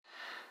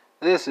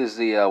This is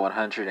the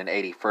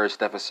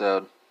 181st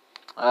episode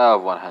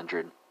of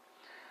 100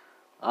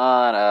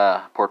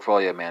 on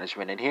portfolio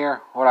management. And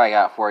here, what I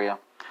got for you?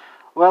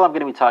 Well, I'm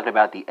going to be talking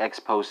about the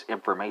ex-post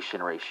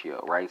information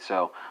ratio, right?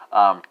 So,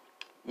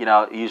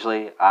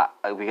 usually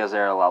because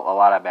there are a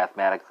lot of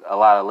mathematics, a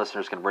lot of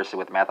listeners conversing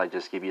with math, I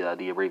just give you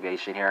the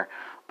abbreviation here.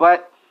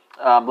 But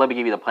let me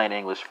give you the plain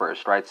English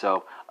first, right?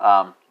 So,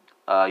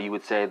 you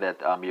would say that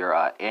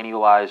your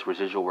annualized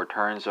residual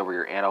returns over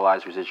your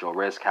analyzed residual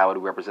risk, how would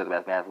we represent it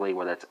mathematically,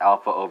 whether it's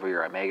alpha over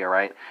your omega,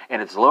 right?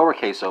 And it's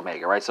lowercase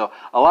omega, right? So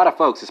a lot of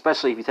folks,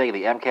 especially if you take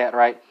the MCAT,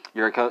 right,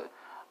 you're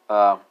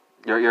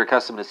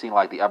accustomed to seeing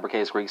like the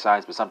uppercase Greek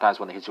signs, but sometimes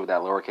when they hit you with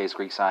that lowercase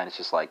Greek sign, it's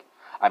just like,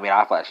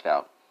 I flashed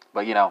out.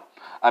 But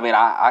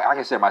I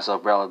consider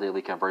myself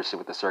relatively conversant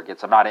with the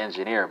circuits. I'm not an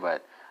engineer,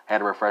 but had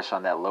to refresh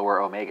on that lower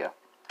omega.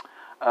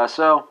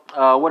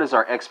 What is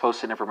our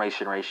ex-post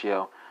information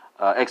ratio?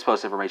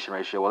 Ex-post information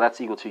ratio, well,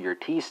 that's equal to your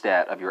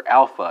t-stat of your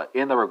alpha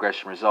in the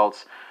regression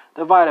results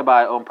divided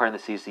by, open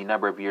parentheses, the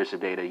number of years of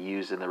data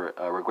used in the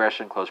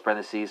regression, close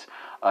parentheses,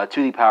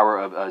 to the power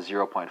of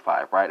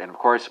 0.5, right? And of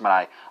course, when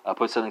I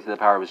put something to the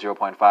power of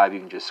 0.5, you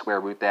can just square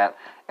root that.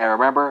 And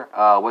remember,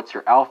 what's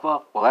your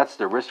alpha? Well, that's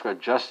the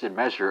risk-adjusted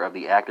measure of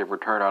the active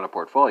return on a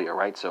portfolio,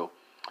 right? So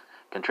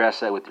contrast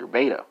that with your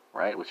beta,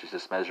 right, which is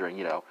just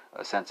measuring,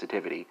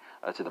 sensitivity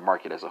to the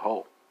market as a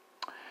whole.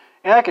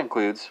 And that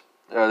concludes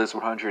this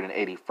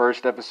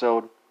 181st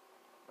episode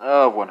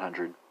of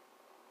 100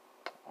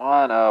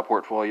 on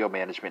portfolio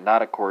management,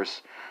 not, of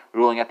course,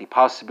 ruling out the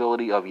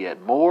possibility of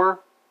yet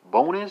more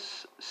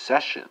bonus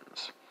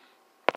sessions.